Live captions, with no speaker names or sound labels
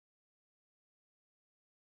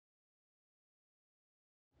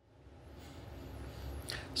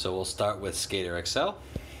So we'll start with Skater XL.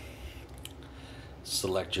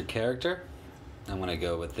 Select your character. I'm going to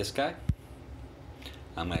go with this guy.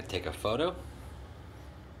 I'm going to take a photo.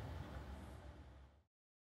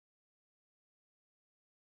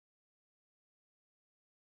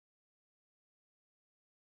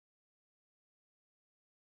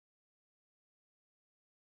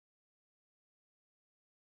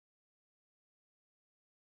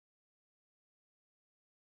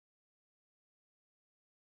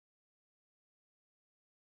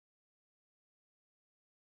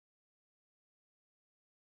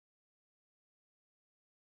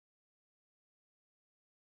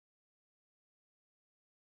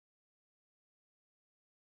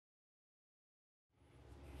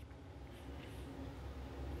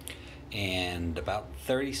 And about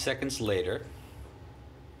 30 seconds later,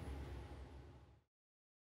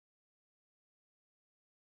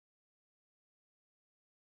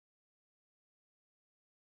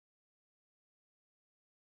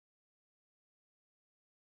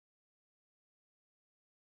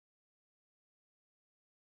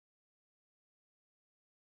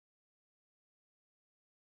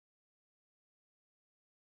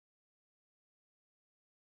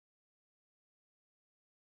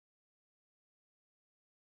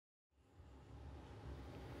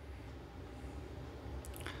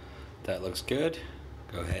 that looks good.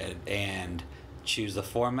 Go ahead and choose the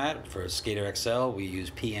format. For Skater XL, we use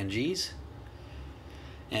PNGs.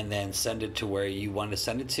 And then send it to where you want to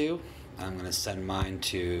send it to. I'm going to send mine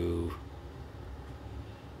to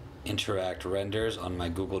INTRACT renders on my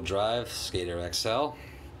Google Drive, Skater XL.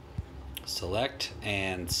 Select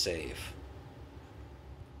and save.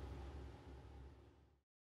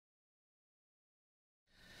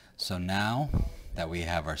 So now that we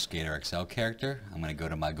have our Skater XL character, I'm going to go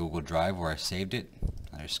to my Google Drive where I saved it.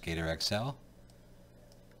 There's Skater XL.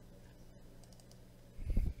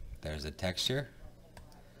 There's the texture.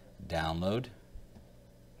 Download.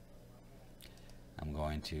 I'm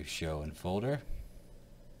going to show in folder.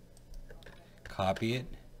 Copy it.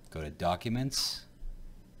 Go to Documents.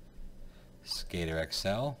 Skater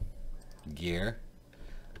XL. Gear.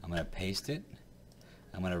 I'm going to paste it.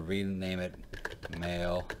 I'm going to rename it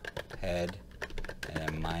Male Head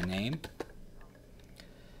and my name.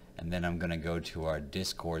 And then I'm going to go to our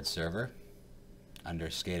Discord server under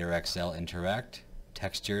Skater XL Interact.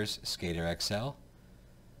 Textures Skater XL.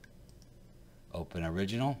 Open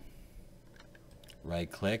original, right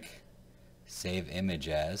click, save image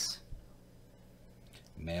as,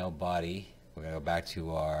 male body. We're going to go back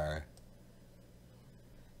to our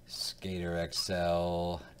Skater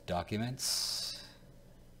XL documents,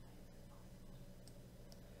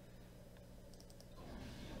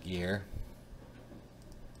 gear,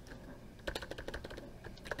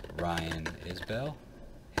 Ryan Isbell,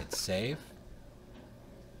 hit save.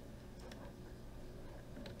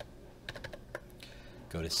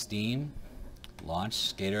 Go to Steam, launch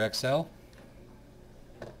Skater XL.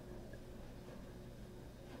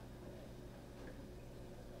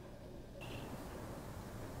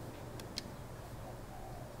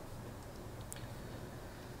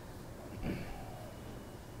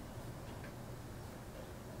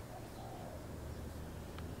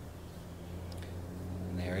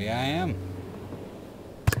 And there I am.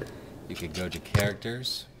 You could go to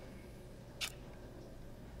characters.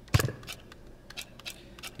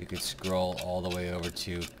 You could scroll all the way over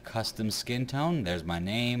to custom skin tone. There's my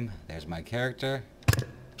name, there's my character.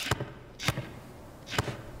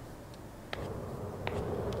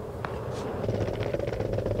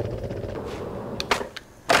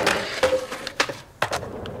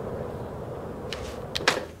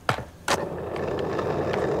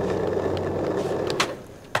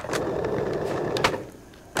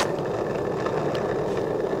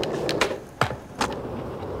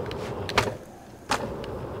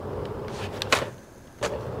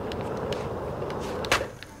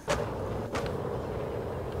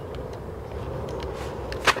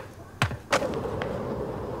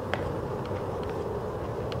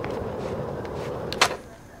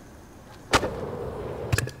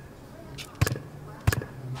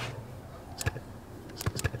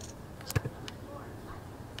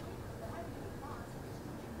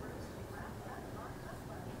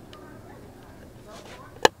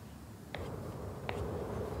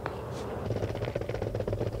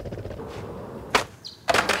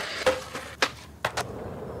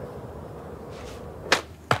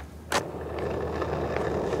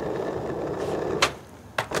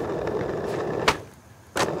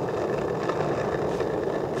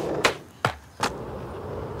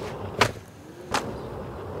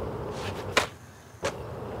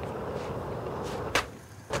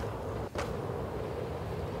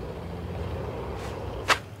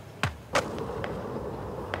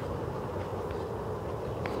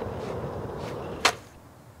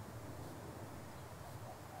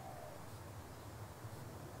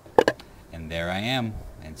 And there I am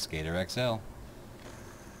in Skater XL.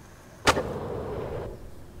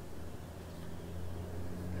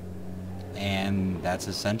 And that's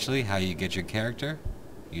essentially how you get your character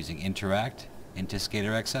using Interact into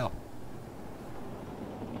Skater XL.